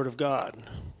agree with the Word of God?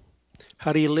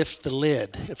 How do you lift the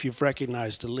lid if you've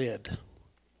recognized a lid?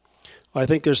 Well, I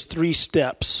think there's 3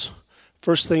 steps.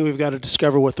 First thing, we've got to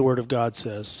discover what the Word of God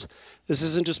says. This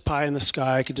isn't just pie in the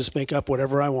sky. I could just make up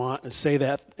whatever I want and say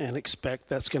that and expect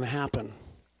that's going to happen.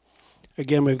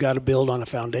 Again, we've got to build on a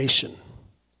foundation.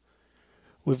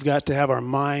 We've got to have our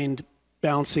mind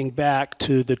bouncing back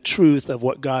to the truth of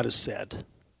what God has said.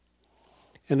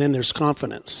 And then there's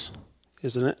confidence,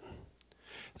 isn't it?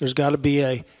 There's got to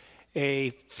be a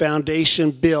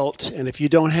foundation built, and if you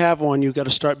don't have one, you've got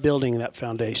to start building that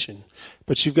foundation.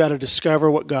 But you've got to discover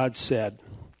what God said.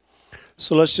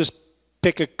 So let's just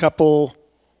pick a couple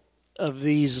of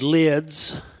these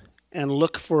lids and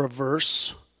look for a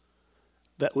verse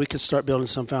that we could start building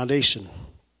some foundation.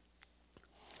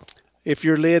 If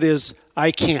your lid is,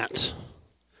 I can't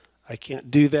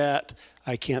do that,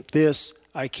 I can't this,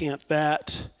 I can't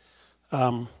that,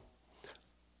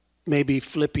 maybe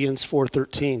Philippians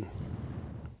 4:13.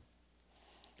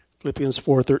 Philippians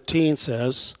 4:13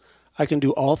 says, I can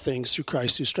do all things through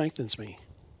Christ who strengthens me.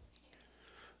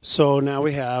 So now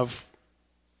we have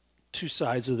 2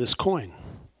 sides of this coin.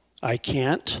 I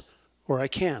can't or I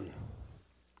can.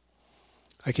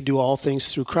 I can do all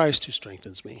things through Christ who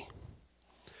strengthens me.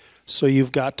 So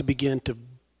you've got to begin to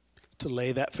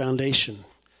lay that foundation.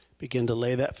 Begin to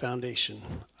lay that foundation.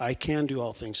 I can do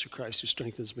all things through Christ who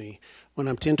strengthens me. When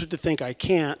I'm tempted to think I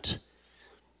can't,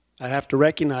 I have to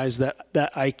recognize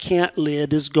that I can't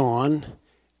lid is gone,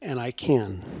 and I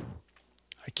can.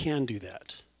 I can do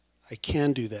that. I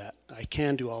can do that. I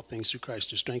can do all things through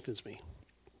Christ who strengthens me.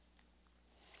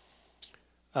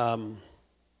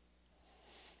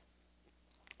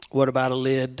 What about a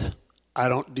lid? I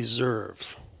don't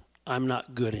deserve. I'm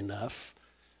not good enough.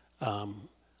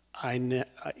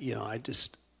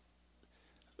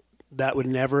 That would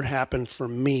never happen for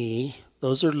me.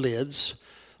 Those are lids.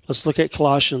 Let's look at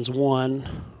Colossians 1,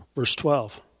 verse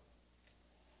 12.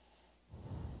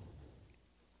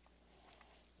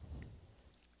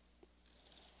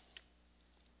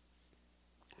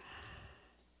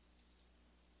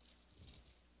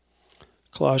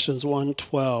 Colossians 1,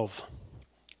 12,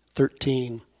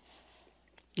 13.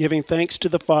 Giving thanks to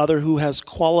the Father who has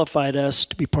qualified us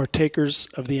to be partakers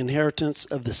of the inheritance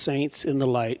of the saints in the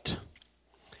light.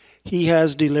 He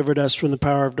has delivered us from the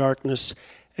power of darkness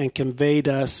and conveyed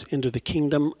us into the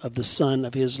kingdom of the Son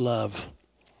of his love.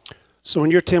 So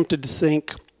when you're tempted to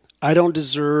think, I don't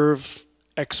deserve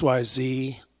X, Y,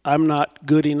 Z, I'm not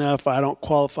good enough, I don't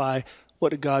qualify,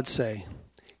 what did God say?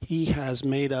 He has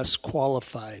made us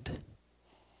qualified,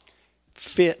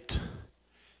 fit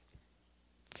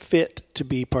to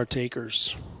be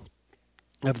partakers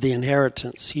of the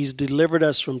inheritance. He's delivered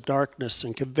us from darkness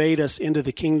and conveyed us into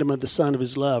the kingdom of the Son of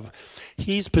his love.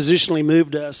 He's positionally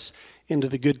moved us into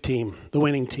the good team, the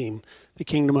winning team, the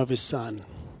kingdom of his Son.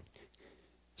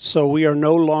 So we are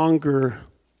no longer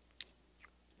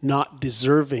not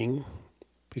deserving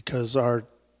because our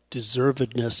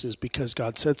deservedness is because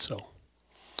God said so.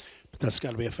 But that's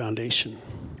got to be a foundation.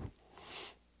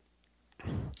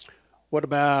 What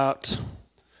about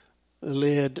the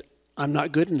lid, I'm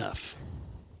not good enough.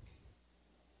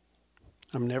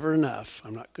 I'm never enough.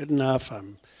 I'm not good enough.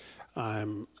 I'm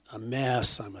a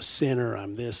mess. I'm a sinner.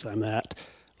 I'm this, I'm that.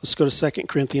 Let's go to 2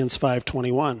 Corinthians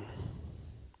 5:21.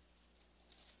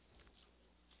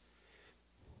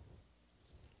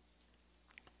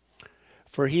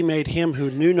 For he made him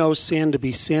who knew no sin to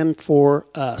be sin for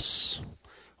us.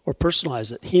 Or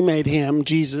personalize it. He made him,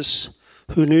 Jesus,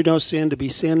 who knew no sin to be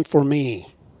sin for me,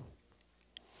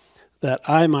 that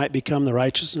I might become the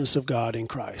righteousness of God in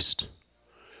Christ.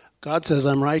 God says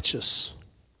I'm righteous.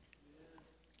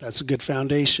 That's a good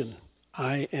foundation.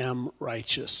 I am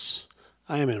righteous.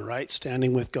 I am in right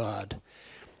standing with God.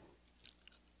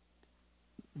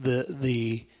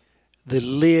 The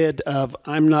lid of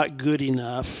I'm not good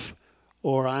enough,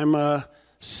 or I'm a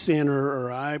sinner,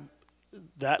 or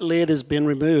that lid has been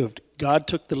removed. God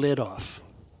took the lid off.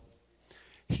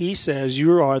 He says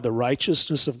you are the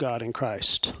righteousness of God in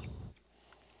Christ.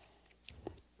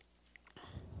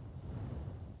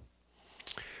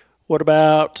 What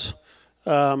about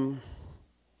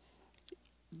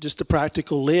just a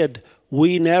practical lid?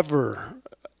 We never,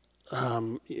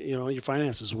 your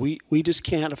finances, we just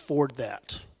can't afford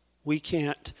that. We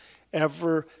can't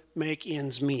ever make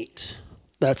ends meet.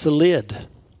 That's a lid.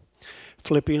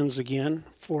 Philippians again,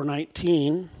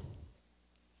 4:19.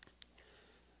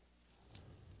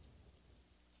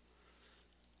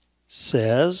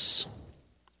 Says,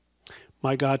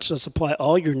 my God shall supply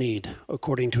all your need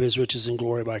according to his riches and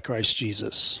glory by Christ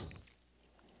Jesus.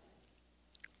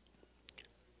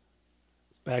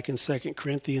 Back in 2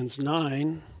 Corinthians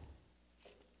 9,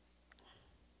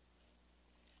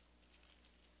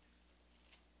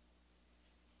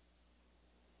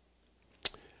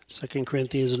 Second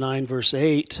Corinthians 9, verse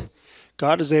 8,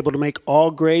 God is able to make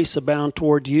all grace abound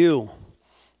toward you,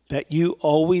 that you,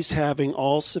 always having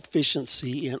all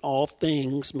sufficiency in all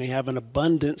things, may have an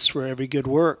abundance for every good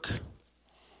work.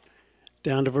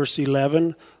 Down to verse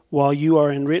 11, while you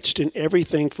are enriched in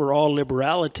everything for all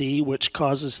liberality, which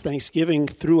causes thanksgiving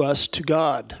through us to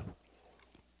God.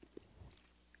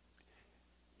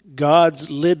 God's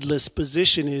lidless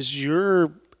position is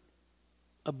you're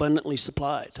abundantly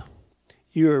supplied.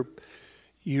 You're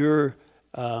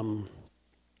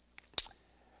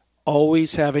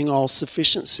always having all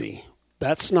sufficiency.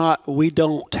 That's not we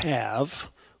don't have,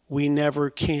 we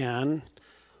never can,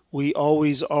 we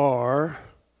always are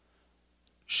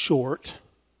short.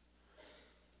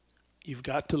 You've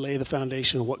got to lay the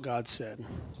foundation of what God said.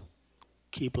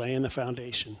 Keep laying the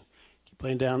foundation. Keep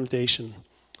laying down the foundation.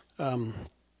 1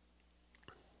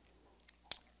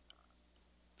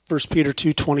 Peter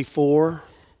 2:24.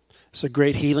 It's a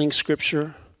great healing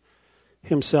scripture.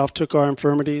 Himself took our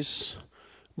infirmities,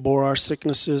 bore our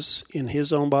sicknesses in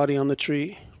his own body on the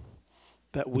tree,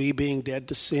 that we, being dead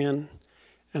to sin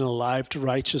and alive to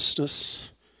righteousness,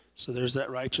 so there's that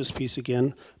righteous piece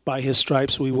again, by his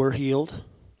stripes we were healed.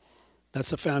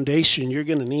 That's a foundation you're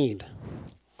going to need.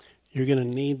 You're going to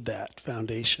need that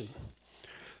foundation.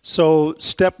 So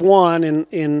step one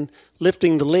in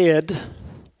lifting the lid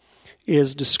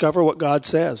is discover what God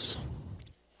says.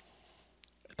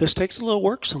 This takes a little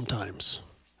work sometimes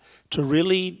to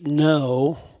really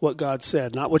know what God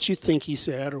said, not what you think he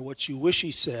said or what you wish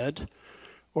he said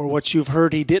or what you've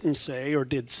heard he didn't say or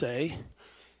did say.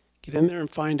 Get in there and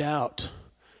find out.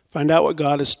 Find out what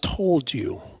God has told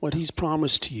you, what he's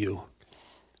promised to you.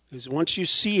 Because once you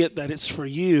see it, that it's for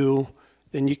you,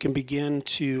 then you can begin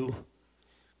to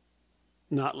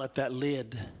not let that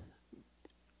lid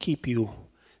keep you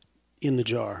in the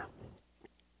jar.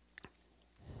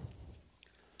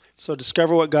 So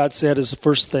discover what God said is the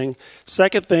first thing.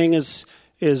 Second thing is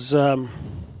one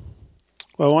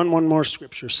more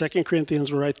scripture. 2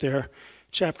 Corinthians, we're right there,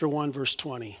 chapter 1, verse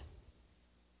 20.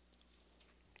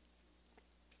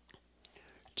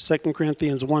 2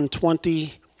 Corinthians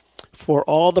 1:20, for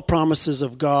all the promises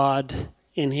of God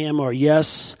in him are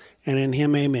yes, and in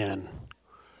him amen.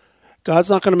 God's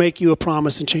not going to make you a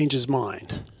promise and change his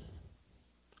mind.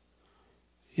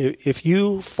 If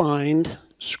you find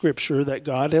scripture that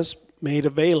God has made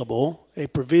available, a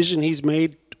provision he's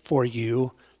made for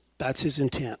you, that's his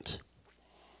intent.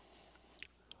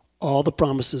 All the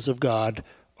promises of God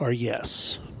are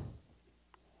yes.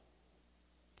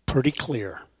 Pretty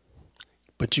clear.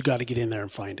 But you got to get in there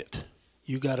and find it.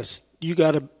 You got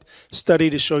to study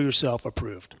to show yourself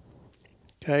approved.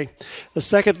 Okay? The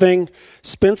second thing,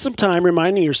 spend some time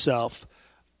reminding yourself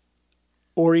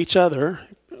or each other,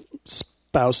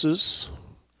 spouses,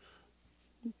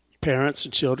 parents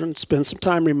and children, spend some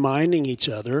time reminding each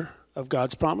other of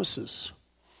God's promises.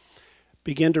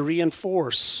 Begin to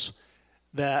reinforce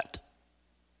that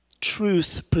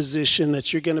truth position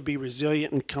that you're going to be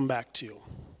resilient and come back to.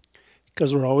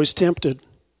 Because we're always tempted.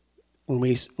 When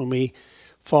we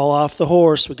fall off the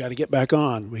horse, we got to get back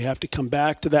on. We have to come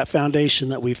back to that foundation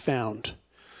that we found.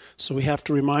 So we have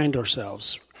to remind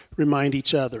ourselves, remind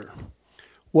each other.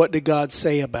 What did God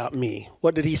say about me?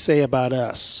 What did he say about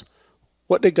us?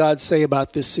 What did God say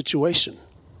about this situation?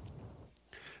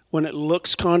 When it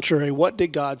looks contrary, what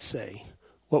did God say?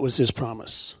 What was his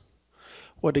promise?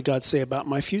 What did God say about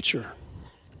my future?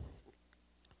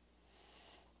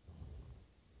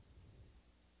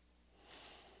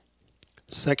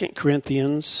 Second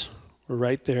Corinthians, we're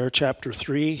right there, chapter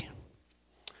 3,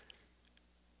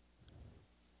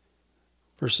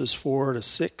 verses 4 to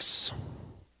 6.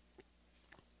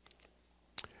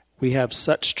 We have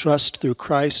such trust through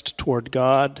Christ toward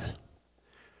God,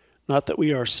 not that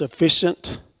we are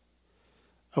sufficient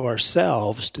of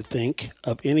ourselves to think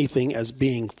of anything as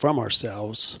being from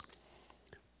ourselves,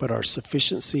 but our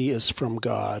sufficiency is from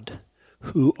God,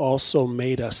 who also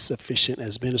made us sufficient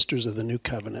as ministers of the new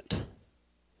covenant.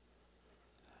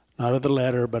 Not of the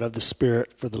letter, but of the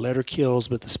Spirit, for the letter kills,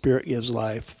 but the Spirit gives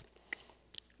life.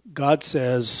 God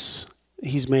says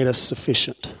he's made us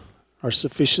sufficient. Our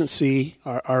sufficiency,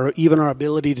 even our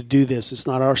ability to do this, is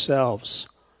not ourselves,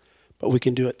 but we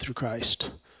can do it through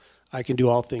Christ. I can do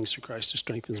all things through Christ who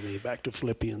strengthens me. Back to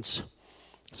Philippians.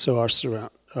 So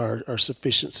our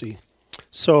sufficiency.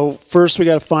 So first we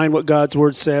got to find what God's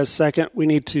word says. Second, we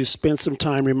need to spend some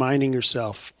time reminding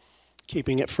yourself,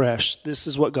 keeping it fresh. This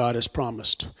is what God has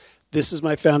promised. This is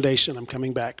my foundation I'm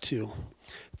coming back to.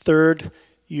 Third,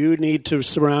 you need to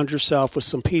surround yourself with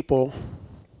some people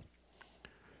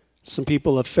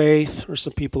of faith or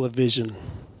some people of vision.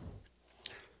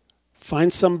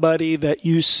 Find somebody that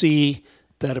you see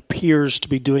that appears to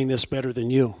be doing this better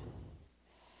than you.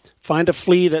 Find a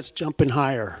flea that's jumping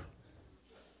higher.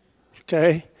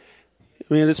 Okay?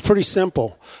 I mean, it's pretty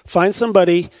simple. Find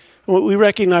somebody, we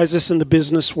recognize this in the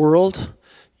business world.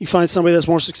 You find somebody that's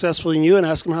more successful than you and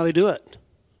ask them how they do it.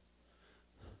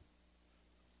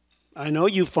 I know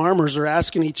you farmers are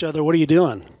asking each other, what are you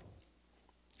doing?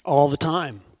 All the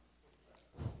time.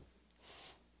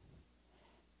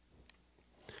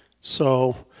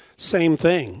 So, same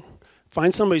thing.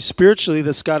 Find somebody spiritually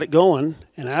that's got it going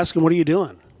and ask them, what are you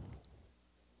doing?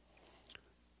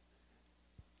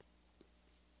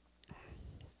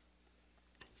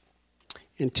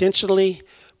 Intentionally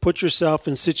put yourself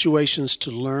in situations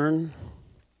to learn,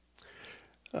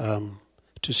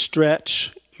 to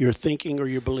stretch your thinking or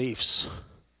your beliefs.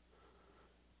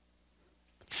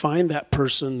 Find that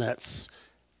person that's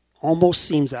almost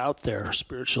seems out there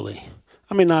spiritually.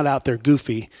 I mean, not out there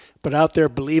goofy, but out there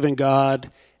believing God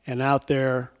and out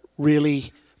there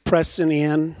really pressing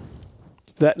in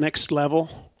to that next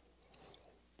level.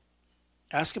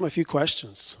 Ask him a few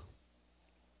questions.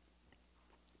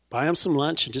 Buy him some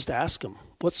lunch and just ask him,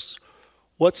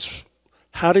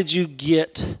 how did you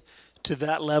get to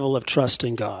that level of trust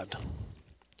in God?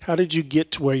 How did you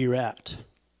get to where you're at?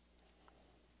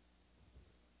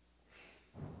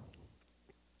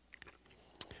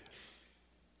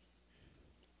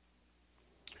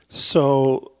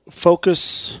 So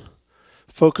focus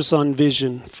on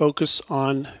vision, focus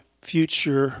on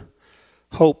future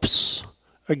hopes.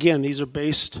 Again, these are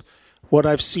based what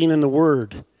I've seen in the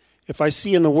Word. If I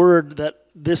see in the Word that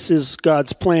this is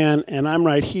God's plan and I'm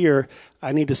right here,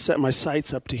 I need to set my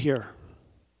sights up to here.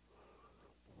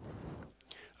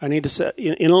 I need to set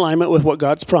in alignment with what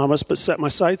God's promised, but set my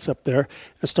sights up there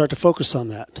and start to focus on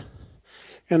that.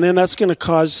 And then that's going to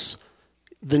cause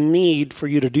the need for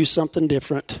you to do something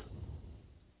different.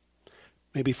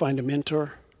 Maybe find a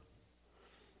mentor,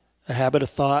 a habit of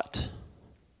thought.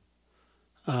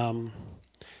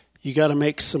 You got to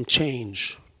make some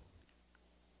change.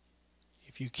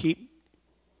 If you keep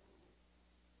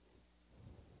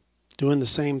doing the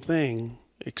same thing,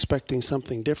 expecting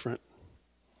something different,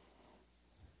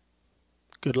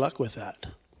 good luck with that.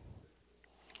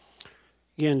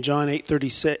 Again, John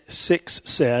 8:36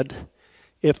 said,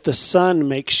 if the Son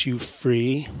makes you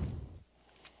free,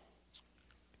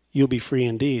 you'll be free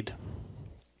indeed.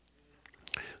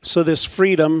 So this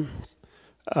freedom,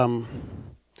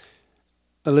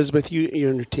 Elizabeth, you and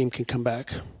your team can come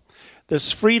back.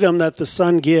 This freedom that the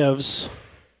Son gives,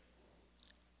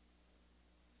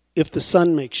 if the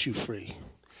Son makes you free,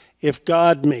 if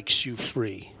God makes you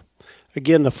free.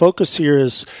 Again, the focus here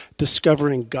is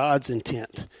discovering God's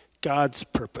intent, God's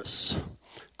purpose.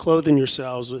 Clothing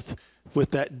yourselves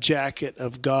with that jacket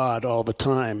of God all the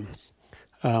time.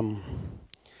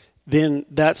 Then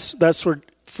that's where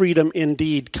freedom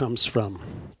indeed comes from.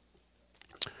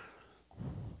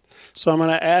 So I'm going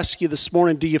to ask you this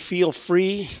morning, do you feel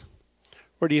free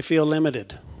or do you feel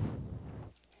limited?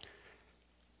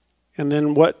 And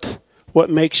then what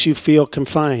makes you feel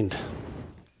confined?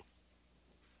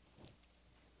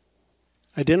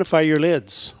 Identify your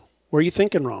lids. Where are you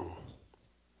thinking wrong?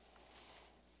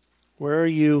 Where are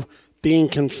you being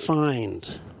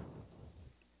confined?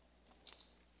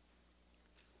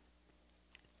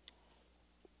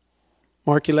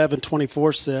 Mark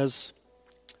 11:24 says,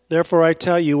 therefore I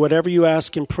tell you, whatever you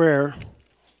ask in prayer,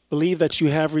 believe that you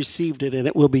have received it and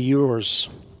it will be yours.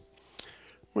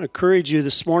 I want to encourage you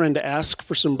this morning to ask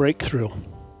for some breakthrough.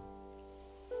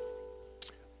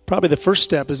 Probably the first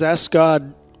step is ask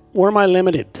God, where am I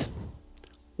limited?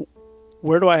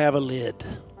 Where do I have a lid?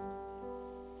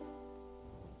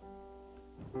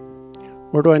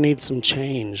 Where do I need some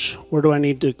change? Where do I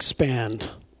need to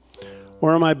expand?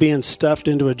 Where am I being stuffed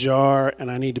into a jar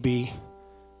and I need to be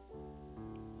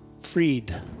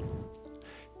freed.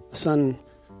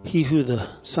 He who the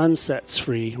Son sets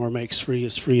free or makes free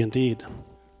is free indeed. And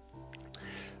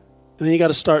then you got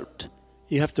to start.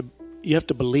 You have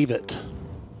to believe it.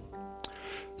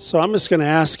 So I'm just going to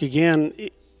ask again.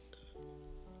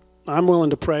 I'm willing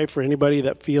to pray for anybody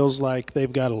that feels like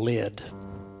they've got a lid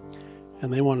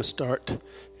and they want to start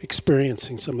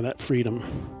experiencing some of that freedom.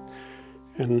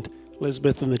 And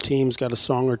Elizabeth and the team's got a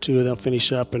song or two. They'll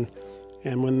finish up, and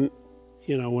when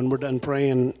we're done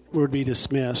praying, we'll be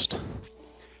dismissed.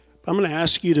 I'm going to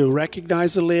ask you to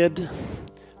recognize the lid,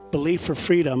 believe for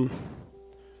freedom,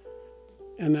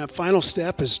 and that final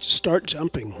step is to start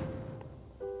jumping.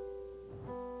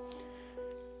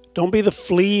 Don't be the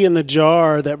flea in the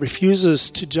jar that refuses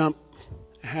to jump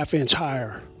a half inch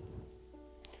higher.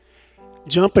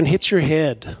 Jump and hit your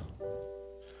head,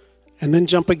 and then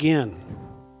jump again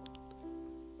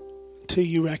until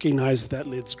you recognize that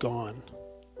lid's gone.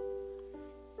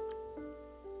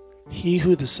 He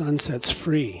who the Son sets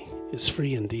free is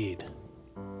free indeed.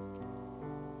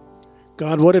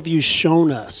 God, what have you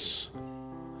shown us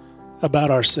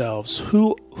about ourselves?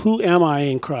 Who am I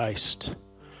in Christ?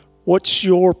 What's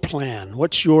your plan?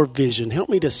 What's your vision? Help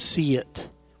me to see it.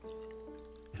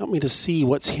 Help me to see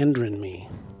what's hindering me.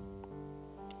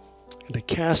 And to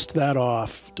cast that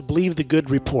off, to believe the good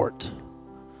report.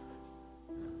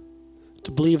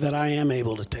 To believe that I am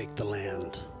able to take the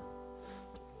land.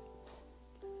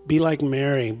 Be like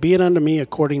Mary. Be it unto me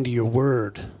according to your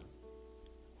word.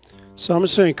 So I'm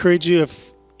just going to encourage you,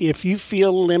 if you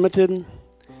feel limited,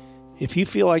 if you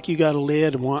feel like you got a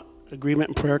lid and want agreement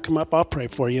and prayer, come up. I'll pray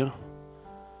for you.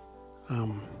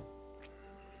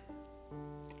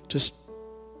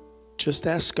 Just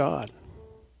ask God.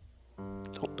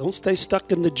 Don't stay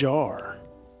stuck in the jar.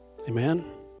 Amen.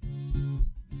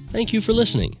 Thank you for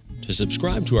listening. To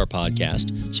subscribe to our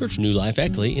podcast, search New Life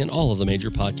Eckley in all of the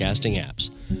major podcasting apps.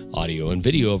 Audio and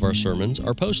video of our sermons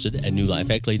are posted at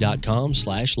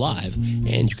newlifeeckley.com/live,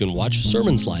 and you can watch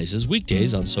sermon slices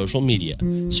weekdays on social media.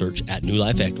 Search at New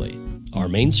Life Eckley. Our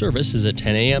main service is at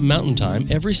 10 a.m. Mountain Time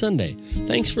every Sunday.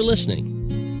 Thanks for listening.